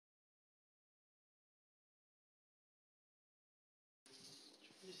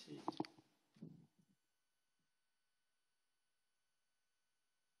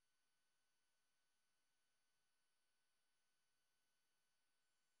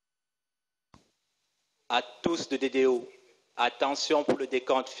À tous de DDO, attention pour le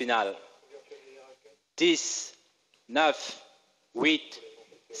décompte final. 10, 9, 8,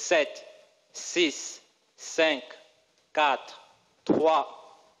 7, 6, 5, 4, 3,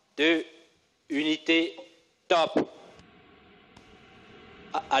 2, unité, top.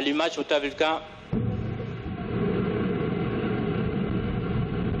 Allumage moteur Vulcain.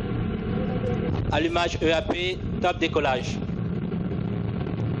 Allumage EAP, top décollage.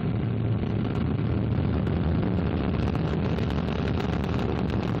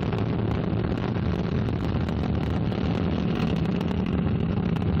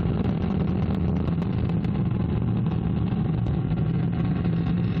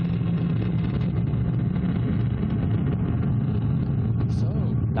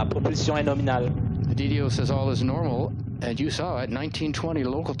 La propulsion est nominale. The DDO says all is normal, and you saw it, 1920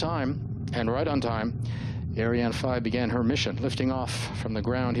 local time, and right on time, Ariane 5 began her mission, lifting off from the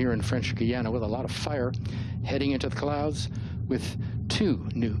ground here in French Guiana with a lot of fire, heading into the clouds with 2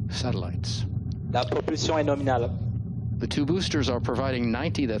 new satellites. La propulsion est nominale. The 2 boosters are providing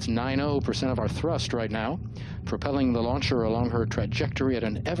 90% of our thrust right now, propelling the launcher along her trajectory at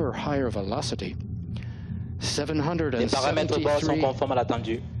an ever higher velocity. Les paramètres bord sont conformes à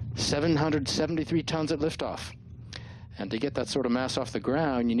l'attendu. 773 tons at liftoff. And to get that sort of mass off the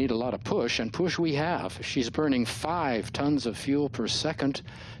ground, you need a lot of push, and push we have. She's burning 5 tons of fuel per second,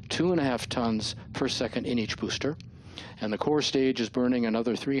 2.5 tons per second in each booster. And the core stage is burning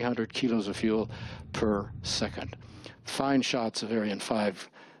another 300 kilos of fuel per second. Fine shots of Ariane 5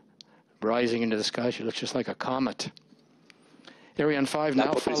 rising into the sky. She looks just like a comet. Ariane 5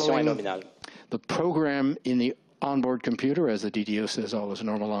 now following the program in the onboard computer, as the DDO says all is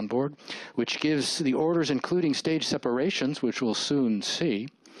normal on board, which gives the orders including stage separations, which we'll soon see.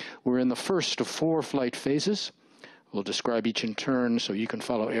 We're in the first of 4 flight phases. We'll describe each in turn so you can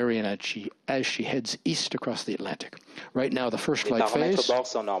follow Ariane as she heads east across the Atlantic. Right now, the first flight phase,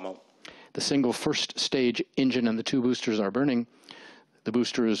 the single first stage engine and the 2 boosters are burning. The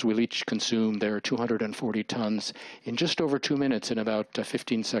boosters will each consume their 240 tons. In just over 2 minutes, in about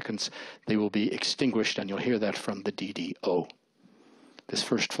 15 seconds, they will be extinguished, and you'll hear that from the DDO. This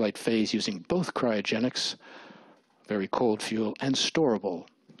first flight phase using both cryogenics, very cold fuel, and storable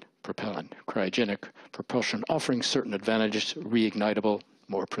propellant. Cryogenic propulsion offering certain advantages, reignitable,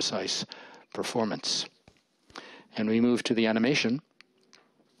 more precise performance. And we move to the animation.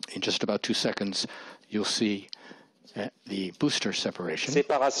 In just about 2 seconds, you'll see the booster separation.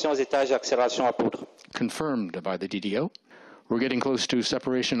 Séparation, étage, accélération à poudre. Confirmed by the DDO. We're getting close to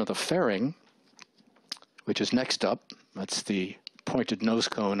separation of the fairing, which is next up. That's the pointed nose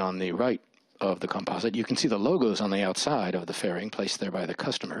cone on the right of the composite. You can see the logos on the outside of the fairing placed there by the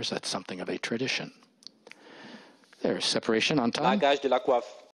customers. That's something of a tradition. There's separation on time. Lagage de la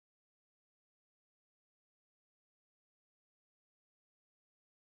coiffe.